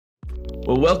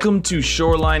Well, welcome to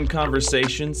Shoreline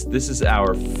Conversations. This is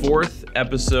our fourth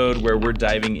episode where we're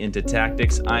diving into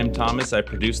tactics. I'm Thomas. I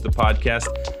produce the podcast.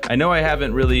 I know I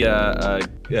haven't really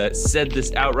said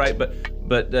this outright,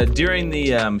 but during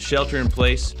the shelter in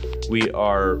place, we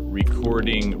are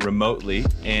recording remotely,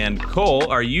 and Cole,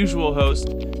 our usual host,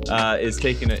 is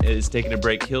taking a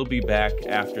break. He'll be back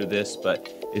after this,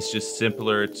 but it's just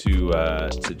simpler to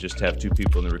just have two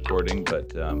people in the recording.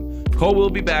 But Cole will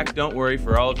be back. Don't worry.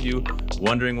 For all of you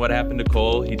wondering what happened to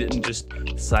Cole, he didn't just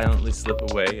silently slip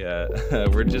away.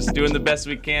 We're just doing the best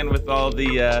we can with all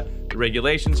the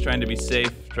regulations, trying to be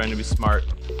safe, trying to be smart.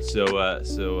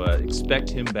 So expect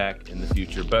him back in the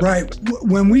future. But right,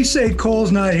 when we say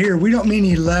Cole's not here, we don't mean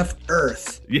he left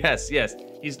Earth. Yes.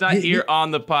 He's not here on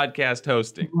the podcast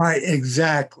hosting. Right,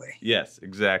 exactly. Yes,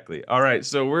 exactly. All right,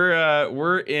 so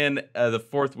we're in the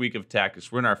fourth week of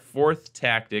tactics. We're in our fourth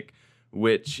tactic,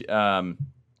 which I'll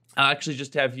actually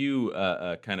just have you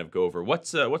kind of go over.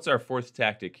 What's our fourth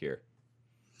tactic here?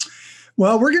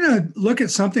 Well, we're going to look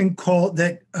at something called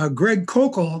that Greg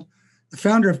Koukl, the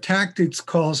founder of tactics,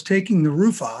 calls taking the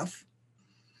roof off,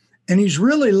 and he's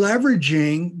really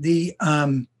leveraging the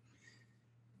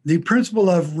principle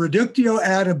of reductio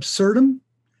ad absurdum,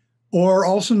 or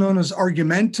also known as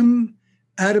argumentum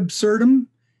ad absurdum.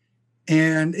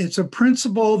 And it's a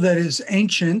principle that is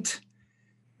ancient.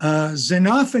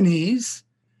 Xenophanes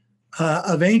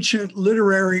of ancient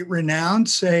literary renown,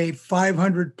 say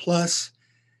 500 plus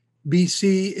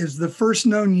BC, is the first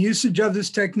known usage of this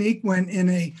technique when in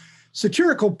a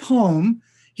satirical poem,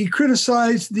 he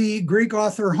criticized the Greek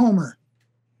author Homer.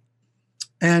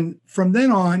 And from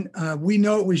then on, we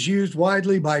know it was used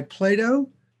widely by Plato,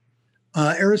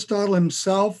 Aristotle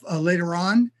himself later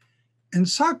on, and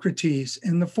Socrates,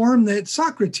 in the form that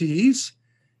Socrates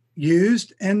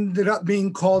used ended up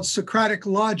being called Socratic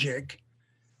logic,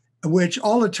 which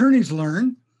all attorneys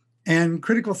learn and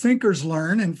critical thinkers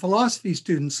learn and philosophy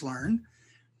students learn.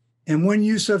 And one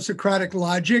use of Socratic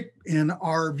logic, and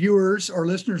our viewers or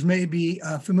listeners may be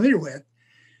familiar with,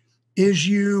 is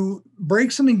you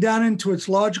break something down into its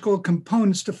logical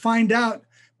components to find out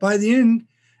by the end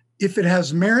if it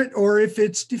has merit or if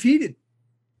it's defeated.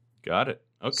 Got it.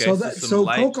 Okay. So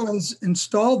Koukl has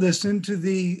installed this into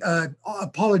the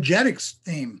apologetics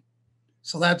theme.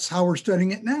 So that's how we're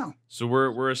studying it now. So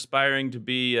we're aspiring to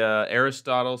be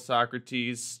Aristotle,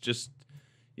 Socrates. Just,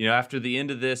 after the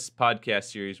end of this podcast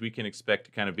series, we can expect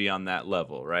to kind of be on that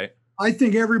level, right? I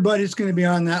think everybody's going to be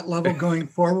on that level going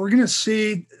forward. We're going to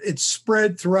see it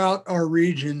spread throughout our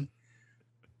region.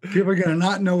 People are going to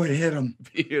not know what hit them.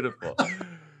 Beautiful.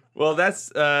 Well,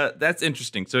 that's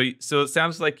interesting. So it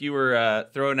sounds like you were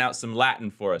throwing out some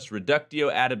Latin for us. Reductio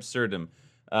ad absurdum,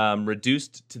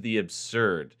 reduced to the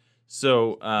absurd.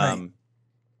 So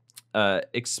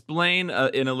explain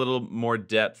in a little more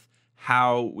depth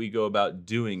how we go about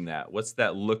doing that. What's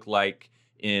that look like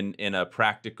in a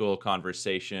practical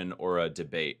conversation or a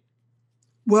debate?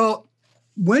 Well,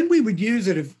 when we would use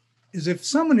it is if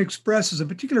someone expresses a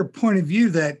particular point of view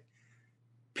that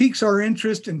piques our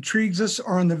interest, intrigues us,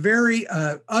 or on the very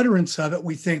utterance of it,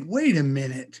 we think, wait a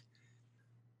minute,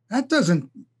 that doesn't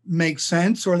make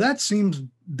sense, or that seems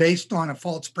based on a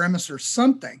false premise or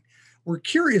something. We're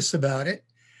curious about it.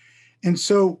 And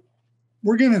so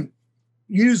we're going to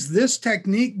use this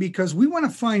technique because we want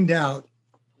to find out,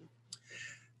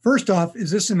 first off,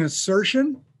 is this an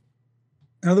assertion?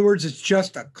 In other words, it's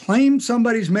just a claim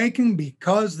somebody's making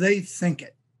because they think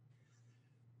it.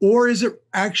 Or is it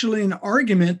actually an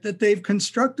argument that they've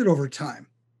constructed over time?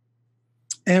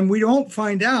 And we don't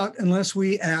find out unless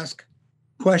we ask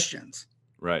questions.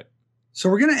 Right. So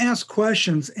we're going to ask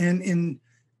questions. And in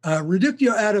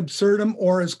reductio ad absurdum,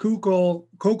 or as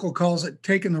Koukl calls it,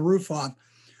 taking the roof off,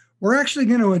 we're actually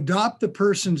going to adopt the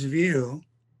person's view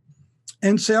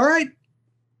and say, all right,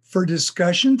 for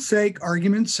discussion's sake,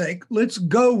 argument's sake, let's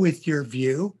go with your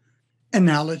view. And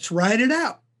now let's write it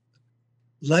out.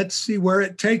 Let's see where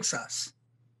it takes us.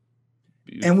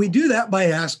 Beautiful. And we do that by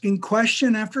asking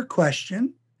question after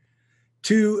question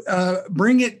to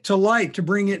bring it to light, to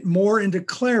bring it more into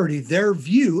clarity, their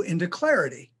view into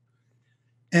clarity.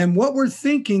 And what we're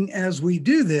thinking as we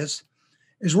do this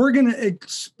is we're going to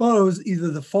expose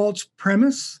either the false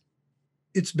premise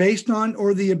it's based on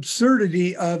or the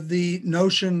absurdity of the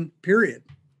notion, period.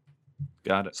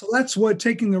 Got it. So that's what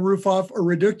taking the roof off, or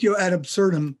reductio ad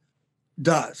absurdum,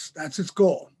 does. That's its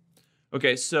goal.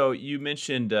 Okay, so you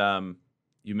mentioned kind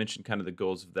of the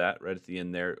goals of that right at the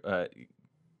end there.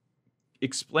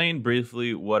 Explain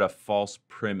briefly what a false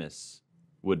premise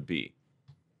would be.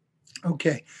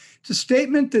 Okay, it's a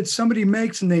statement that somebody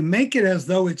makes, and they make it as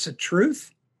though it's a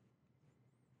truth.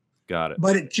 Got it.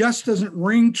 but it just doesn't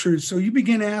ring true. So you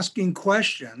begin asking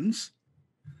questions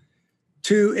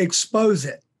to expose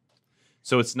it.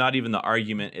 So it's not even the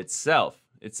argument itself.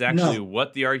 It's actually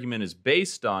what the argument is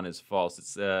based on is false.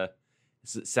 It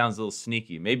sounds a little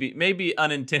sneaky, maybe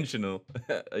unintentional,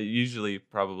 usually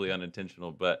probably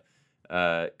unintentional, but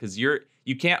because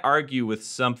you can't argue with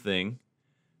something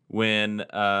when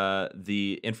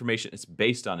the information it's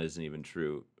based on isn't even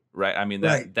true, right? I mean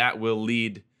that will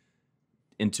lead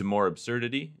into more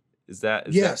absurdity. Is that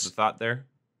the thought there?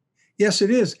 Yes,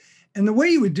 it is. And the way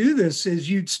you would do this is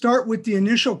you'd start with the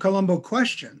initial Columbo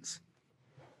questions.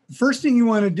 The first thing you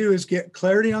want to do is get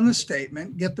clarity on the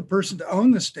statement, get the person to own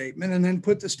the statement, and then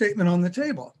put the statement on the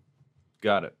table.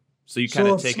 Got it. So you kind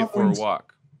of take it for a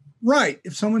walk. Right.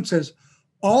 If someone says,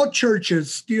 all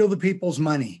churches steal the people's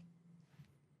money.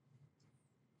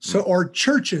 Or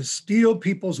churches steal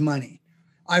people's money.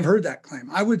 I've heard that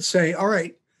claim. I would say, all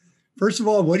right, first of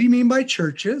all, what do you mean by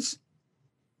churches?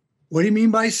 What do you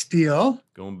mean by steal?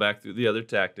 Going back through the other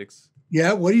tactics.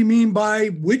 Yeah. What do you mean by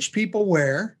which people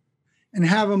where? And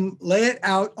have them lay it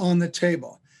out on the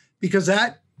table, because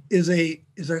that is a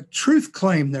truth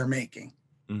claim they're making.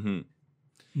 Mm-hmm.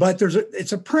 But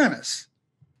it's a premise.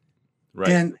 Right.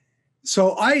 And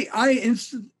so I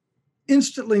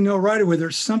instantly know right away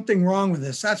there's something wrong with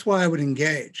this. That's why I would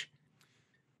engage.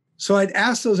 So I'd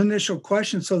ask those initial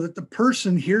questions so that the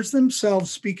person hears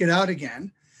themselves speak it out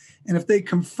again. And if they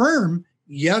confirm,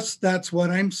 yes, that's what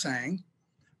I'm saying,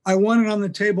 I want it on the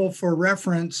table for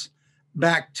reference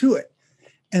back to it.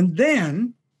 And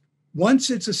then once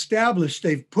it's established,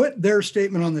 they've put their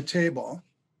statement on the table,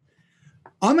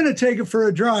 I'm going to take it for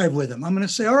a drive with them. I'm going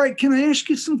to say, all right, can I ask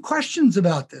you some questions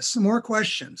about this? Some more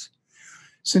questions.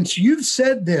 Since you've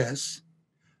said this,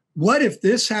 what if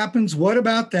this happens? What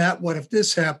about that? What if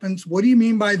this happens? What do you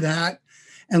mean by that?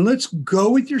 And let's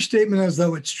go with your statement as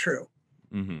though it's true.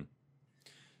 Mm-hmm.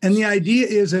 And the idea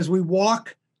is, as we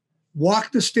walk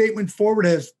the statement forward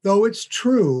as though it's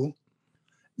true,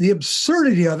 the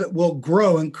absurdity of it will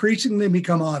grow, increasingly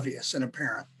become obvious and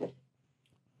apparent.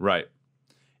 Right.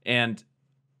 And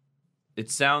it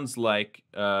sounds like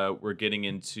we're getting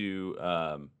into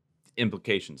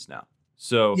implications now.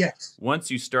 So once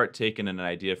you start taking an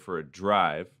idea for a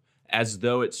drive, as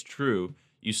though it's true,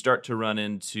 you start to run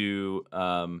into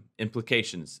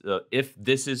implications. If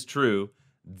this is true,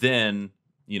 then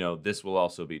this will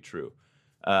also be true.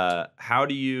 How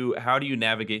do you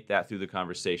navigate that through the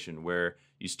conversation where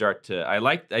you start to?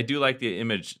 I do like the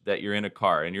image that you're in a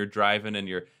car and you're driving and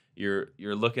you're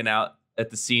looking out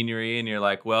at the scenery and you're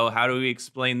like, well, how do we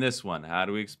explain this one? How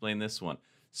do we explain this one?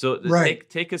 So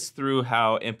take us through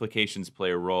how implications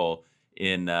play a role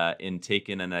in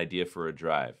taking an idea for a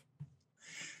drive.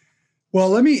 Well,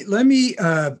 let me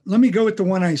go with the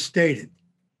one I stated.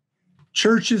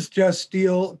 Churches just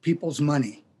steal people's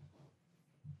money.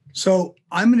 So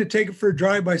I'm going to take it for a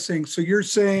drive by saying, so you're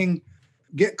saying,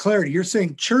 get clarity. You're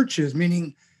saying churches,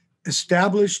 meaning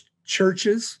established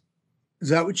churches. Is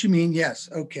that what you mean? Yes.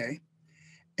 Okay.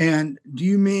 And do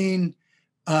you mean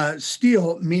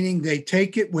steal, meaning they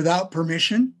take it without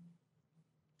permission,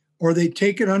 or they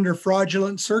take it under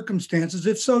fraudulent circumstances?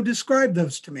 If so, describe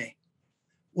those to me.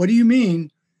 What do you mean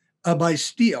by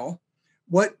steal?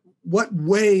 What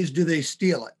ways do they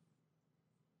steal it?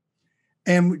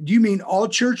 And do you mean all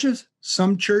churches?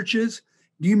 Some churches?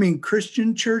 Do you mean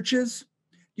Christian churches?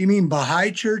 Do you mean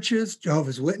Baha'i churches,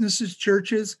 Jehovah's Witnesses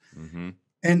churches? Mm-hmm.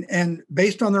 And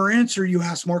based on their answer, you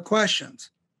ask more questions.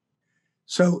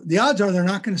 So the odds are they're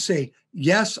not going to say,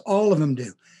 yes, all of them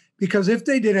do. Because if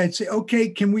they did, I'd say, okay,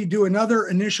 can we do another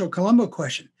initial Columbo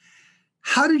question?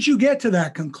 How did you get to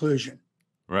that conclusion?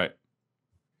 Right.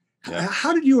 Yeah.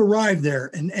 How did you arrive there?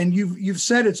 And you've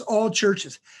said it's all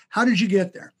churches. How did you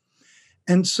get there?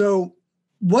 And so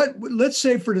let's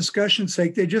say for discussion's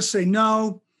sake, they just say,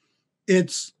 no,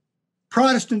 it's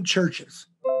Protestant churches.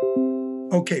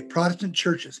 Okay, Protestant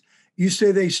churches. You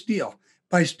say they steal.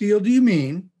 By steal, do you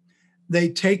mean they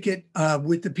take it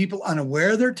with the people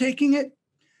unaware they're taking it?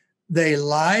 They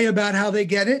lie about how they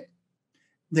get it.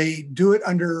 They do it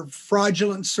under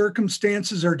fraudulent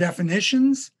circumstances or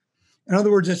definitions. In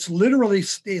other words, it's literally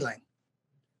stealing.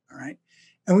 All right.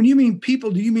 And when you mean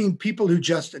people, do you mean people who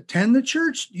just attend the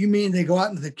church? Do you mean they go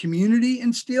out into the community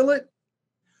and steal it?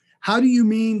 How do you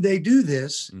mean they do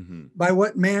this? Mm-hmm. By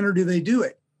what manner do they do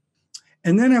it?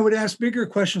 And then I would ask bigger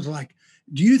questions like,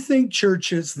 do you think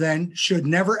churches then should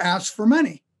never ask for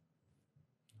money?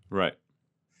 Right.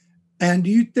 And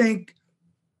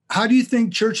how do you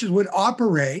think churches would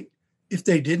operate if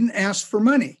they didn't ask for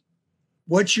money?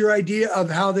 What's your idea of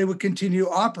how they would continue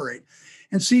to operate?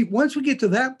 And see, once we get to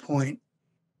that point,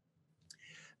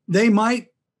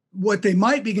 what they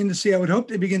might begin to see, I would hope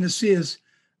they begin to see is,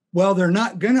 well, they're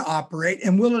not going to operate.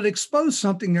 And will it expose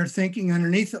something they're thinking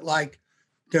underneath it, like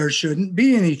there shouldn't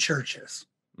be any churches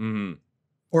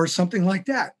or something like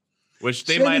that? Which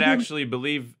they might actually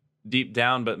believe deep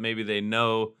down, but maybe they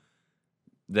know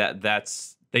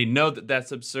that's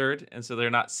absurd. And so they're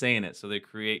not saying it. So they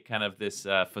create kind of this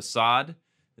facade.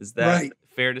 Is that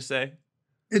fair to say?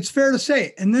 It's fair to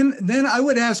say. And then I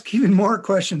would ask even more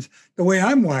questions the way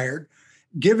I'm wired,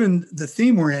 given the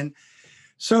theme we're in.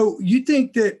 So you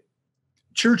think that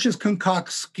churches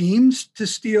concoct schemes to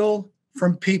steal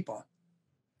from people?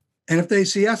 And if they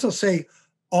say yes, I'll say,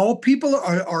 all people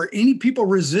are any people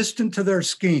resistant to their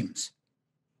schemes?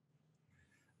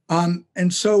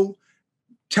 And so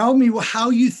tell me how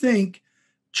you think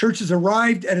churches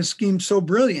arrived at a scheme so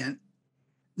brilliant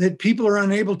that people are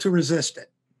unable to resist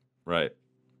it. Right.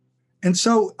 And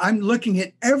so I'm looking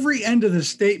at every end of the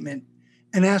statement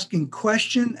and asking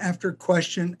question after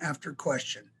question after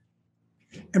question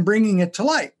and bringing it to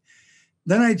light.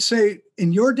 Then I'd say,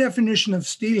 in your definition of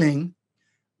stealing,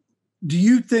 do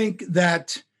you think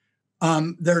that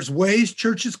there's ways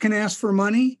churches can ask for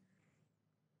money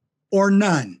or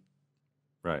none?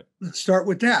 Right. Let's start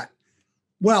with that.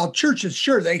 Well, churches,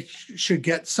 sure, they should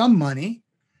get some money.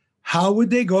 How would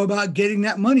they go about getting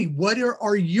that money? What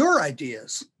are your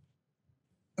ideas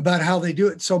about how they do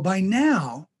it? So by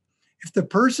now, if the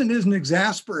person isn't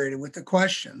exasperated with the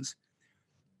questions,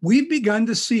 we've begun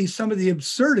to see some of the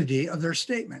absurdity of their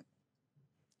statement.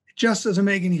 It just doesn't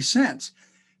make any sense.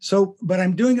 So, but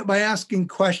I'm doing it by asking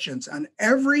questions on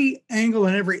every angle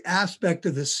and every aspect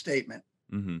of this statement.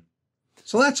 Mm-hmm.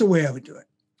 So that's a way I would do it.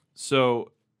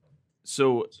 So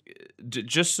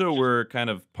just so we're kind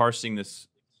of parsing this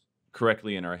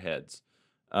correctly in our heads,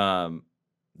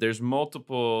 there's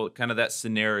multiple kind of that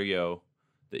scenario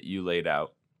that you laid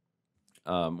out,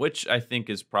 which I think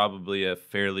is probably a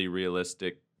fairly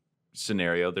realistic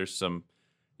scenario. There's some,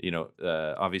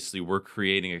 obviously we're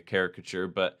creating a caricature,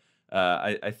 but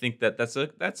I think that's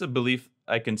a belief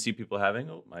I can see people having.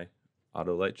 Oh, my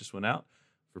auto light just went out.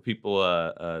 For people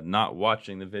not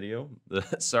watching the video,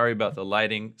 sorry about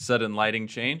the sudden lighting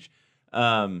change.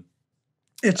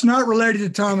 It's not related to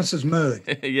Thomas's mood.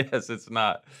 Yes, it's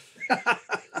not.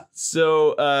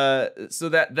 So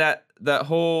that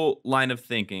whole line of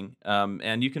thinking,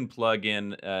 and you can plug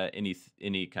in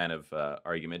any kind of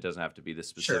argument. It doesn't have to be the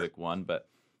specific one, but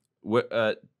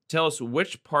tell us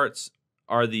which parts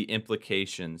are the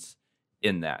implications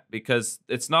in that, because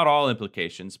it's not all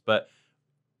implications, but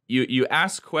you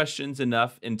ask questions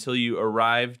enough until you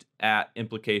arrived at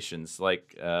implications.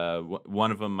 Like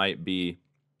one of them might be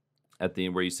at the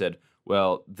end where you said,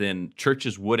 well, then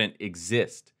churches wouldn't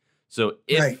exist. So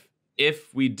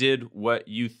if we did what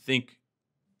you think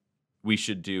we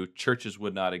should do, churches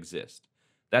would not exist.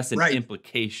 That's an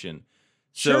implication.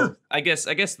 So sure. I guess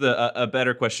a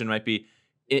better question might be,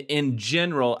 in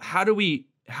general, how do we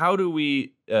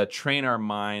train our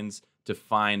minds to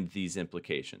find these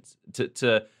implications?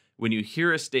 To when you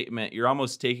hear a statement, you're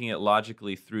almost taking it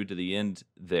logically through to the end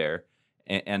there,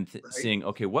 and seeing,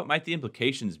 okay, what might the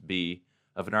implications be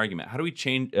of an argument? How do we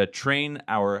train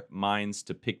our minds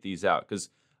to pick these out? Because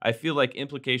I feel like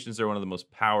implications are one of the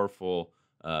most powerful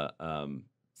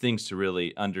things to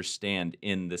really understand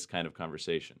in this kind of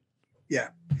conversation. Yeah.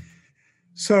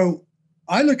 So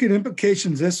I look at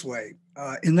implications this way.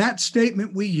 In that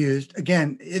statement we used,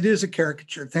 again, it is a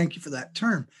caricature. Thank you for that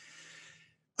term.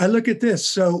 I look at this.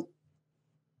 So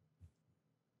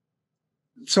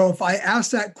if I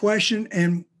ask that question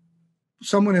and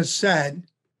someone has said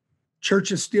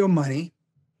churches steal money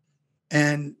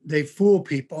and they fool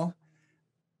people,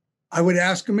 I would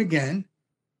ask them again,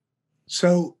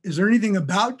 so is there anything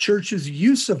about churches'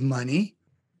 use of money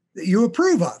that you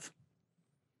approve of?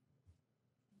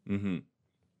 Mm-hmm.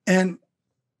 And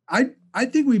I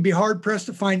think we'd be hard pressed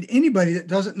to find anybody that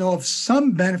doesn't know of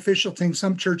some beneficial thing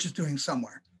some church is doing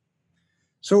somewhere.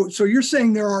 So you're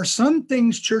saying there are some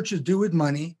things churches do with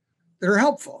money that are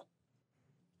helpful.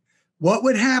 What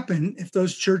would happen if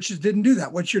those churches didn't do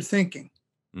that? What's your thinking?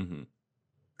 Mm-hmm.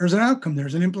 There's an outcome.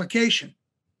 There's an implication.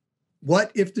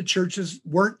 What if the churches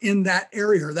weren't in that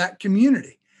area or that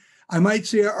community? I might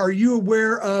say, are you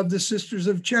aware of the Sisters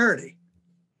of Charity,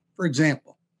 for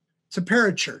example? It's a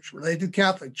parachurch related to the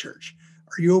Catholic Church.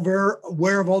 Are you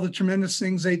aware of all the tremendous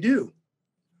things they do,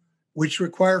 which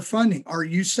require funding? Are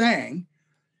you saying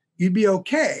you'd be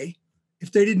okay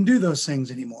if they didn't do those things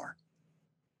anymore?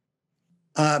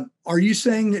 Are you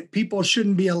saying that people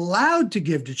shouldn't be allowed to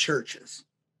give to churches?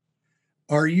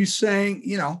 Are you saying,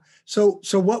 so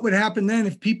what would happen then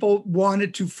if people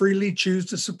wanted to freely choose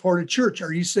to support a church?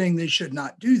 Are you saying they should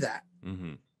not do that?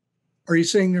 Mm-hmm. Are you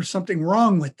saying there's something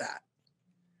wrong with that?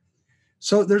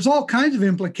 So there's all kinds of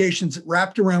implications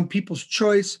wrapped around people's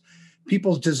choice,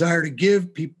 people's desire to give,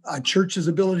 a church's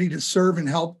ability to serve and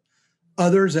help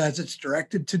others as it's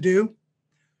directed to do.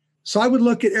 So I would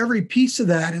look at every piece of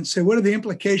that and say, what are the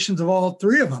implications of all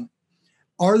three of them?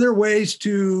 Are there ways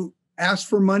to ask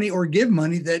for money or give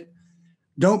money that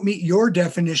don't meet your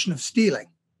definition of stealing?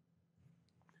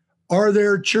 Are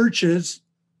there churches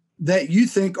that you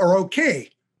think are okay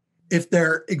if they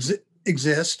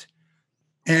exist,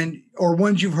 or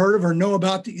ones you've heard of or know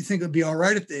about that you think would be all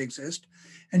right if they exist?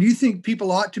 And you think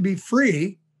people ought to be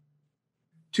free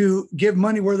to give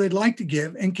money where they'd like to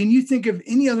give? And can you think of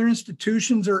any other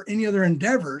institutions or any other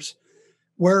endeavors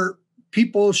where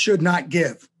people should not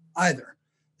give either,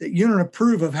 that you don't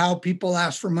approve of how people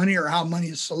ask for money or how money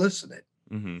is solicited?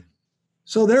 Mm-hmm.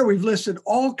 So there we've listed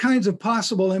all kinds of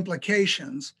possible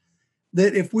implications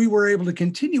that if we were able to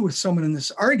continue with someone in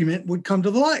this argument would come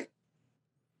to the light.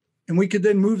 And we could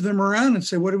then move them around and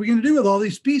say, what are we going to do with all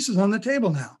these pieces on the table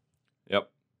now?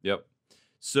 Yep.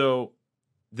 So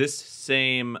this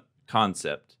same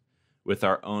concept with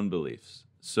our own beliefs.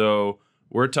 So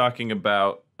we're talking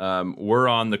about, we're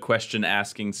on the question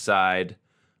asking side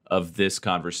of this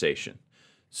conversation.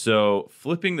 So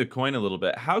flipping the coin a little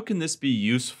bit, how can this be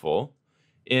useful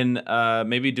in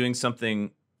maybe doing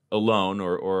something alone,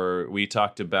 or we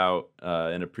talked about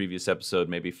in a previous episode,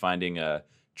 maybe finding a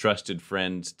trusted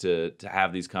friend to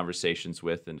have these conversations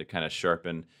with and to kind of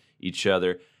sharpen each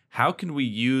other. How can we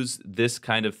use this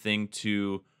kind of thing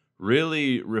to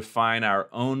really refine our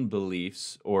own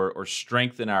beliefs or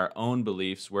strengthen our own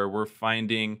beliefs, where we're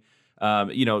finding,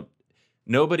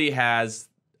 nobody has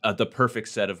the perfect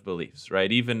set of beliefs,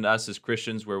 right? Even us as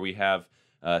Christians, where we have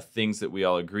things that we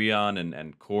all agree on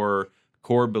and core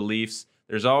beliefs,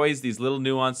 there's always these little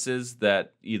nuances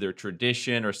that either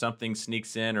tradition or something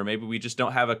sneaks in, or maybe we just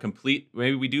don't have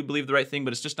maybe we do believe the right thing,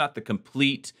 but it's just not the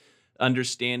complete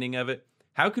understanding of it.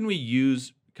 How can we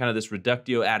use kind of this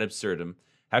reductio ad absurdum?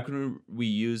 How can we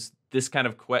use this kind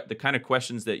of the kind of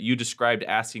questions that you described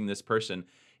asking this person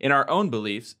in our own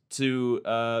beliefs to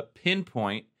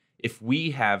pinpoint if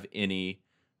we have any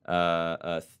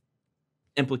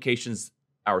implications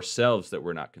ourselves that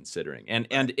we're not considering?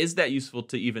 And is that useful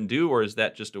to even do, or is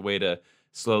that just a way to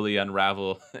slowly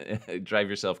unravel, drive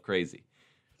yourself crazy?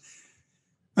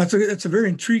 That's a very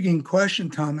intriguing question,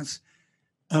 Thomas.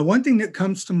 One thing that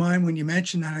comes to mind when you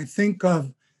mention that, I think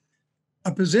of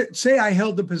say I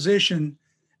held the position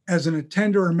as an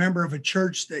attender or member of a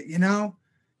church that,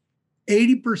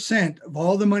 80% of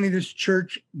all the money this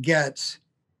church gets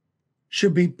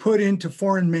should be put into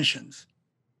foreign missions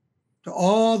to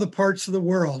all the parts of the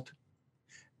world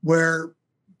where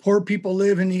poor people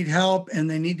live and need help, and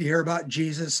they need to hear about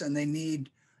Jesus, and they need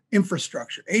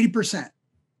infrastructure, 80%.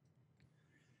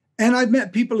 And I've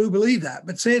met people who believe that,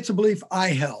 but say it's a belief I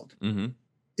held. Mm-hmm.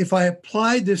 If I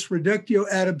applied this reductio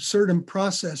ad absurdum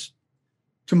process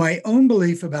to my own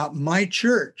belief about my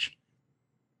church,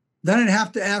 then I'd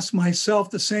have to ask myself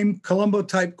the same Columbo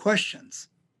type questions.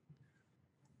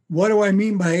 What do I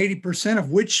mean by 80% of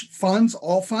which funds?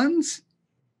 All funds?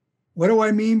 What do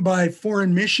I mean by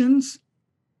foreign missions?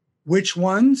 Which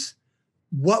ones?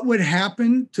 What would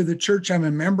happen to the church I'm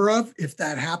a member of if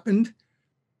that happened?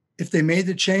 If they made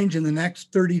the change in the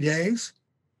next 30 days?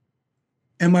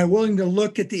 Am I willing to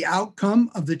look at the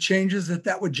outcome of the changes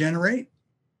that would generate?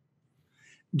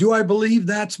 Do I believe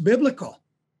that's biblical?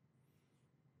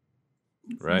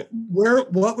 Right.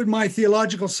 What would my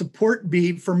theological support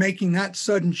be for making that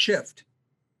sudden shift?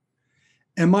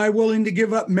 Am I willing to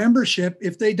give up membership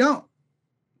if they don't?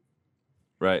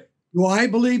 Right. Do I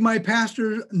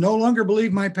no longer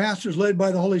believe my pastor's led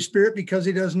by the Holy Spirit because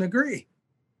he doesn't agree?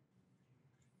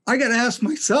 I got to ask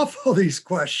myself all these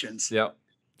questions. Yeah.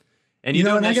 And you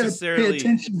don't necessarily I got to pay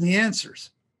attention to the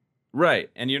answers. Right.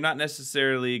 And you're not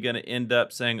necessarily going to end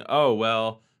up saying, "Oh,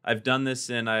 well, I've done this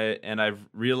and I've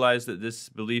realized that this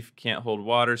belief can't hold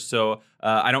water, so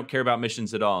I don't care about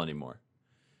missions at all anymore."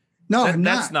 No, I'm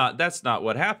not. That's not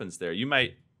what happens there.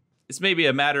 It's maybe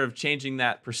a matter of changing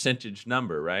that percentage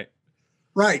number, right?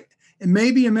 Right. It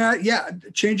may be a matter,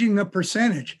 changing the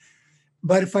percentage.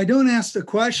 But if I don't ask the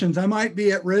questions, I might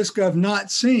be at risk of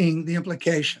not seeing the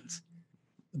implications,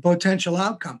 the potential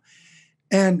outcome.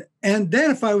 And then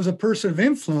if I was a person of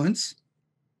influence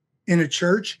in a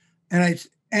church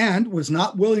and was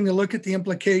not willing to look at the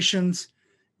implications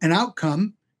and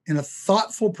outcome in a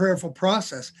thoughtful, prayerful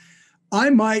process,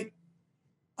 I might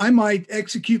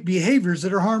execute behaviors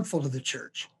that are harmful to the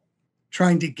church.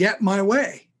 trying to get my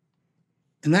way.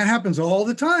 And that happens all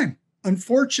the time,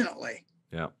 unfortunately.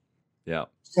 Yeah. Yeah.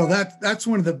 So that's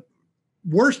one of the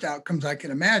worst outcomes I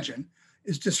can imagine,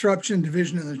 is disruption and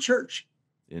division in the church.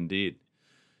 Indeed.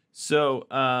 So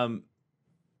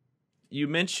you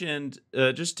mentioned,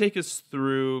 just take us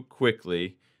through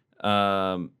quickly,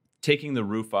 taking the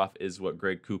roof off is what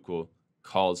Greg Koukl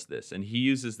calls this. And he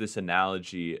uses this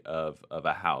analogy of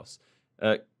a house.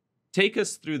 Take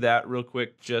us through that real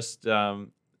quick, just to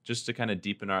kind of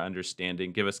deepen our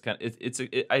understanding. Give us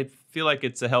I feel like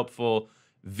it's a helpful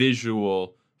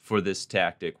visual for this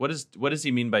tactic. What does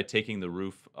he mean by taking the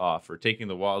roof off or taking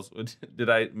the walls? Did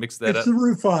I mix that up? It's the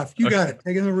roof off. You got it.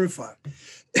 Taking the roof off.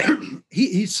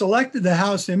 He selected the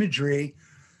house imagery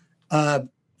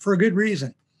for a good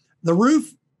reason. The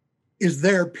roof is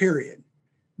there, period.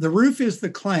 The roof is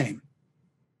the claim.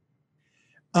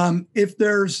 If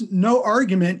there's no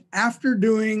argument after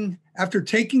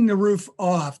taking the roof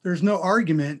off, there's no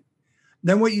argument,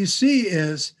 then what you see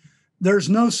is there's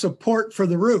no support for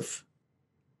the roof.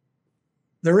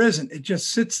 There isn't. It just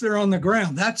sits there on the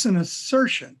ground. That's an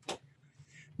assertion,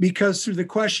 because through the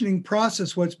questioning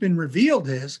process, what's been revealed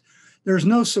is there's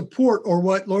no support, or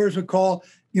what lawyers would call,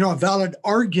 a valid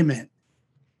argument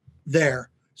there.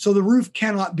 So the roof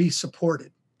cannot be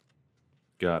supported.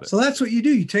 Got it. So that's what you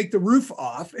do. You take the roof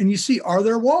off and you see, are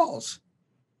there walls?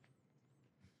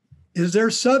 Is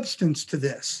there substance to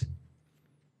this?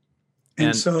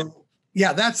 And so,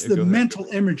 yeah, that's the mental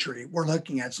imagery we're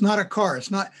looking at. It's not a car. It's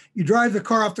not, you drive the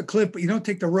car off the cliff, but you don't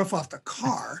take the roof off the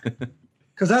car,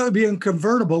 because that would be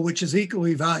unconvertible, which is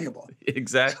equally valuable.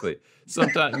 Exactly.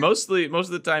 Sometimes, most of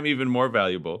the time, even more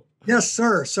valuable. Yes,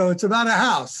 sir. So it's about a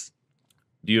house.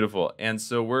 Beautiful. And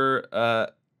so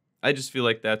I just feel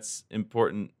like that's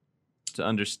important to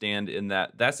understand, in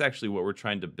that that's actually what we're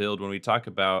trying to build when we talk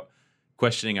about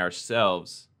questioning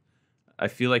ourselves. I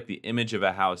feel like the image of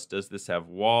a house, does this have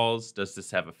walls? Does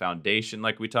this have a foundation?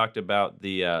 Like we talked about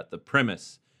the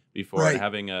premise before,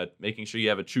 right. Making sure you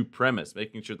have a true premise,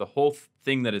 making sure the whole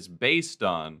thing that it's based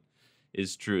on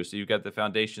is true. So you've got the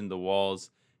foundation, the walls,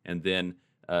 and then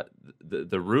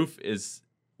the roof is,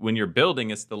 when you're building,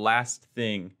 it's the last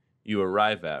thing you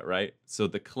arrive at, right? So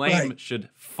the claim should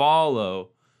follow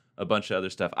a bunch of other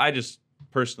stuff. I just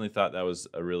personally thought that was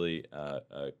a really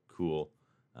cool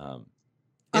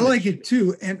I like it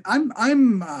too. And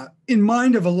I'm in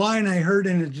mind of a line I heard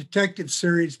in a detective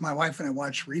series my wife and I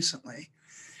watched recently.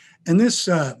 And this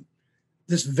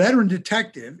veteran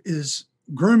detective is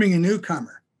grooming a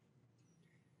newcomer.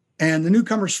 And the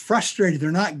newcomer's frustrated.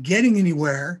 They're not getting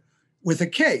anywhere with a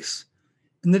case.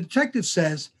 And the detective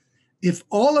says, if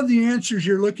all of the answers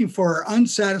you're looking for are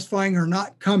unsatisfying or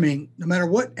not coming, no matter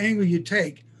what angle you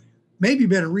take, maybe you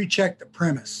better recheck the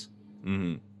premise.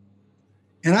 Mm-hmm.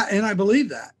 And I believe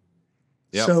that.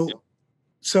 Yep.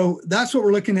 So that's what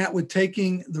we're looking at with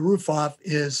taking the roof off.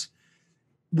 Is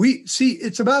we see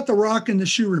it's about the rock in the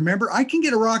shoe. Remember, I can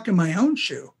get a rock in my own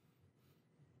shoe.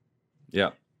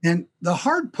 Yeah. And the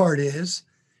hard part is,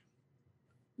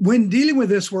 when dealing with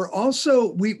this,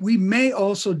 we may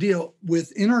also deal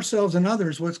with, in ourselves and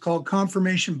others, what's called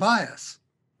confirmation bias.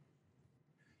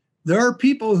 There are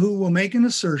people who will make an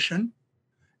assertion.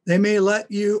 They may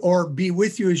let you or be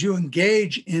with you as you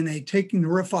engage in a taking the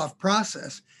roof off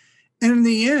process, and in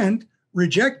the end,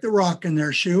 reject the rock in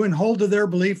their shoe and hold to their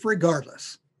belief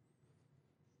regardless.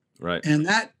 Right. And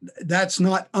that's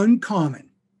not uncommon.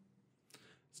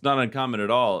 It's not uncommon at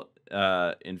all.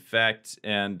 In fact,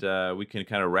 and we can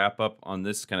kind of wrap up on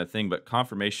this kind of thing, but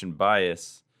confirmation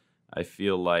bias, I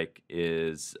feel like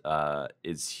is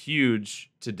huge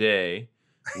today.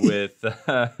 With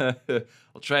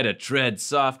I'll try to tread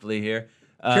softly here.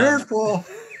 Careful.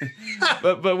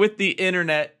 but with the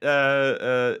internet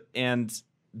and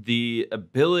the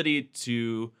ability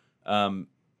to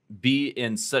be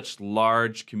in such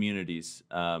large communities,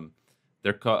 a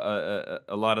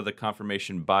lot of the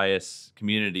confirmation bias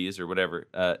communities or whatever,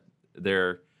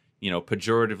 they're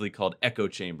pejoratively called echo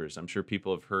chambers. I'm sure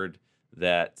people have heard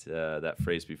that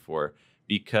phrase before,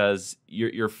 because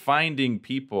you're finding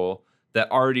people that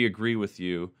already agree with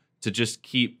you to just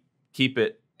keep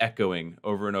it echoing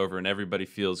over and over, and everybody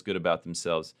feels good about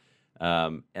themselves.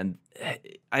 And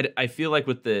I feel like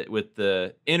with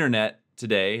the internet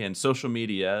today and social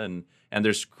media, and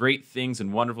there's great things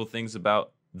and wonderful things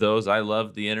about those. I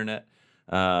love the internet,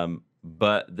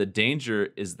 but the danger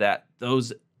is that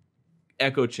those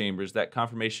echo chambers, that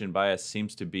confirmation bias,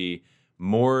 seems to be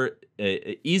more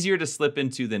easier to slip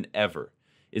into than ever.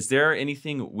 Is there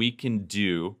anything we can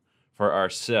do for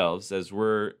ourselves as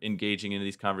we're engaging in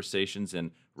these conversations and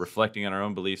reflecting on our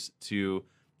own beliefs to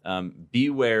be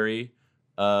wary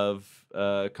of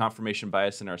confirmation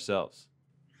bias in ourselves?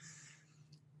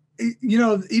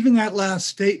 Even that last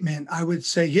statement, I would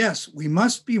say, yes, we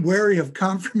must be wary of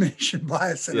confirmation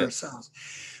bias in ourselves.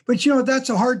 But, that's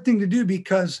a hard thing to do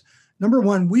because, number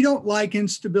one, we don't like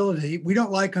instability. We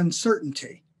don't like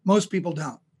uncertainty. Most people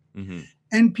don't. Mm-hmm.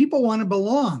 And people want to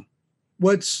belong.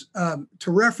 What's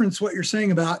to reference what you're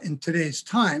saying about in today's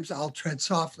times, I'll tread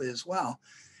softly as well.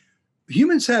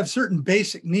 Humans have certain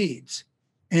basic needs,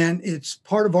 and it's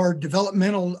part of our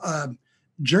developmental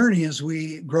journey as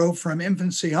we grow from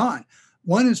infancy on.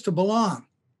 One is to belong.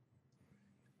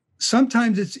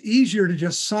 Sometimes it's easier to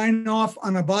just sign off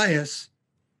on a bias,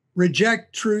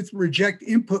 reject truth, reject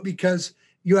input because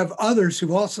you have others who've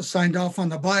also signed off on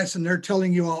the bias and they're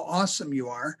telling you how awesome you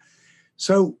are.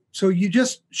 So you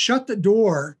just shut the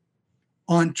door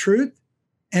on truth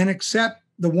and accept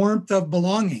the warmth of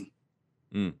belonging.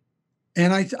 Mm.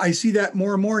 And I see that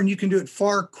more and more, and you can do it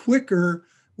far quicker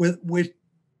with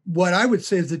what I would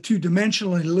say is the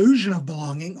two-dimensional illusion of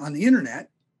belonging on the internet.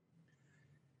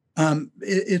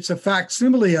 It's a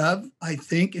facsimile of, I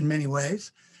think, in many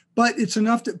ways, but it's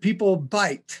enough that people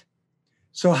bite.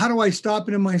 So how do I stop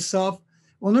it in myself?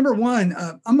 Well, number one,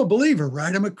 I'm a believer,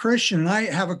 right? I'm a Christian, and I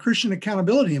have a Christian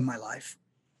accountability in my life.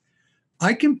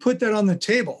 I can put that on the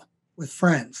table with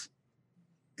friends,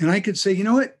 and I could say, you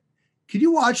know what? Could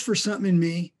you watch for something in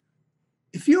me?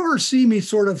 If you ever see me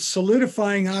sort of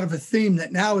solidifying out of a theme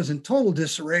that now is in total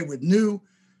disarray with new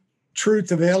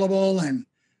truth available and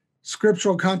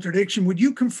scriptural contradiction, would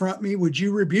you confront me? Would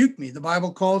you rebuke me? The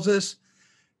Bible calls us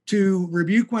to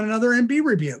rebuke one another and be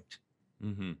rebuked.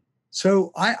 Mm-hmm.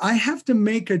 So I have to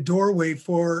make a doorway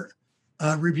for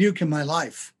rebuke in my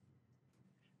life.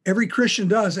 Every Christian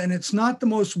does, and it's not the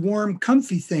most warm,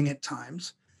 comfy thing at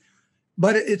times,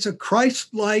 but it's a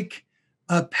Christ-like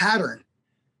pattern.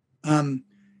 And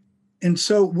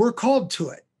so we're called to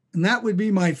it. And that would be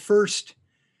my first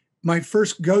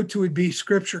go-to would be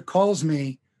Scripture calls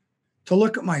me to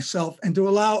look at myself and to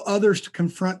allow others to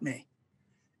confront me.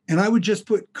 And I would just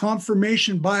put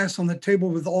confirmation bias on the table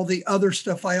with all the other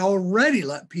stuff I already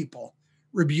let people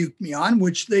rebuke me on,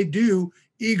 which they do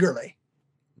eagerly.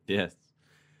 Yes.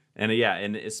 And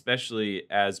and especially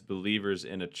as believers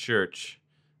in a church,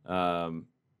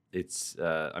 it's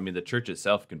the church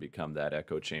itself can become that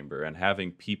echo chamber, and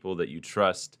having people that you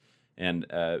trust and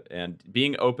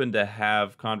being open to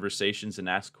have conversations and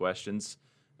ask questions.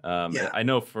 I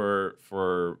know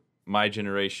for my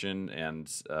generation and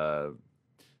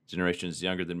generations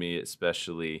younger than me,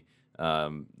 especially,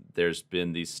 there's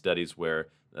been these studies where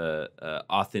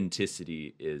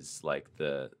authenticity is like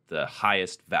the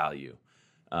highest value,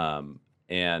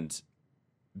 and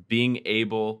being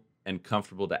able and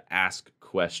comfortable to ask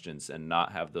questions and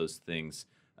not have those things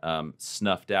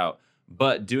snuffed out,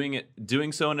 but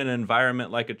doing so in an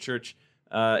environment like a church.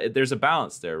 There's a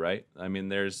balance there, right? I mean,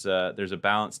 there's a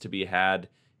balance to be had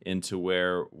into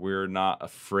where we're not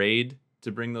afraid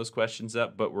to bring those questions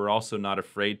up, but we're also not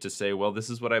afraid to say, well, this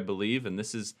is what I believe, and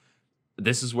this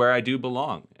is where I do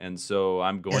belong, and so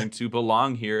I'm going to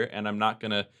belong here, and I'm not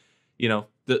gonna,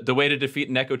 the way to defeat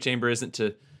an echo chamber isn't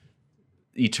to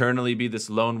eternally be this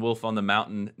lone wolf on the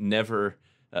mountain, never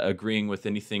agreeing with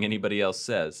anything anybody else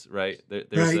says, right?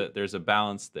 There's a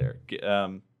balance there.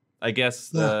 I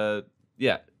guess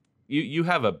you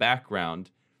have a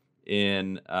background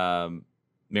in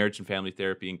marriage and family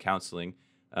therapy and counseling.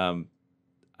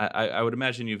 I would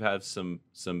imagine you've had some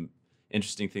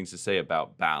interesting things to say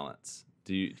about balance.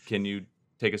 Can you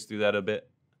take us through that a bit?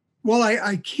 Well,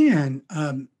 I can.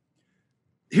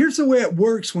 Here's the way it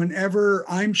works whenever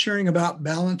I'm sharing about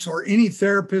balance, or any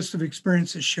therapist of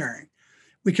experience is sharing.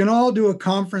 We can all do a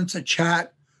conference, a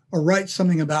chat, or write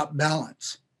something about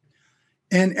balance.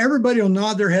 And everybody will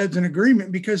nod their heads in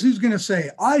agreement, because who's going to say,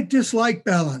 I dislike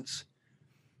balance?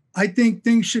 I think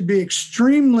things should be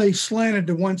extremely slanted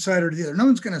to one side or the other. No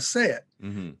one's going to say it.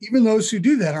 Mm-hmm. Even those who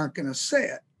do that aren't going to say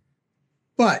it.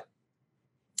 But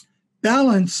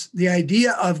balance, the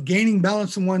idea of gaining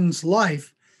balance in one's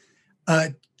life,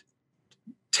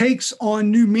 takes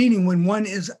on new meaning when one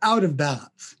is out of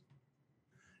balance.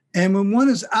 And when one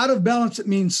is out of balance, it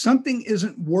means something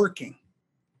isn't working,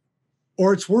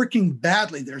 or it's working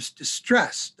badly. There's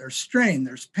distress, there's strain,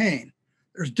 there's pain,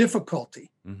 there's difficulty.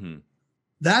 Mm-hmm.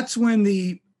 That's when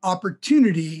the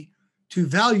opportunity to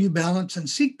value balance and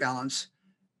seek balance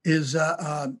is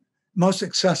most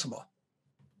accessible.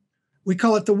 We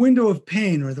call it the window of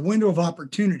pain, or the window of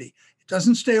opportunity. It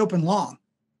doesn't stay open long.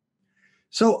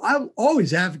 So I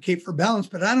always advocate for balance,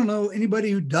 but I don't know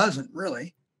anybody who doesn't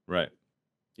really. Right.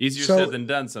 Easier said than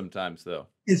done sometimes, though.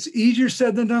 It's easier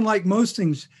said than done, like most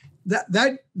things.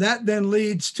 that then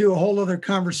leads to a whole other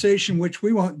conversation, which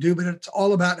we won't do, but it's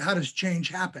all about how does change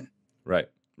happen. Right.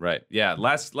 Yeah.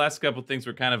 Last couple things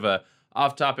were kind of a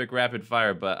off-topic rapid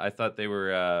fire, but I thought they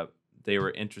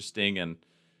were interesting, and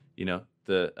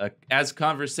as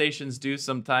conversations do,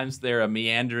 sometimes they're a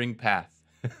meandering path.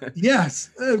 Yes,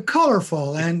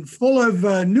 colorful and full of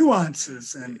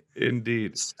nuances and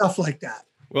indeed stuff like that.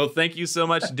 Well, thank you so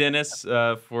much, Dennis,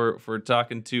 for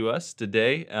talking to us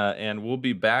today, and we'll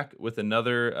be back with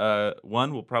another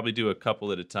one. We'll probably do a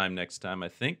couple at a time next time, I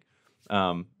think.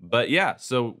 But yeah,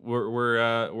 so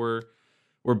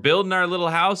we're building our little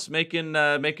house, making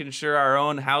sure our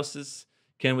own houses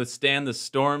can withstand the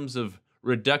storms of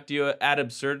reductio ad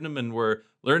absurdum, and we're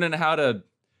learning how to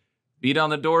beat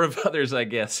on the door of others, I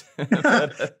guess.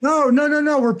 No.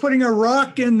 We're putting a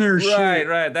rock in their shoe.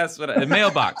 Right. That's what a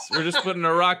mailbox. We're just putting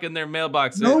a rock in their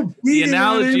mailbox. No, the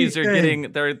analogies are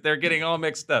getting all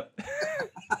mixed up.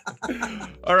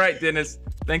 All right, Dennis.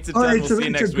 Thanks a ton. We'll see you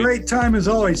next week. It's a great time as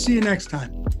always. See you next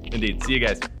time. Indeed. See you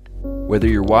guys. Whether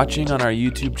you're watching on our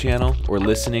YouTube channel or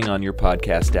listening on your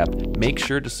podcast app, make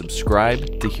sure to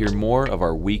subscribe to hear more of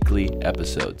our weekly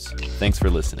episodes. Thanks for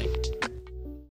listening.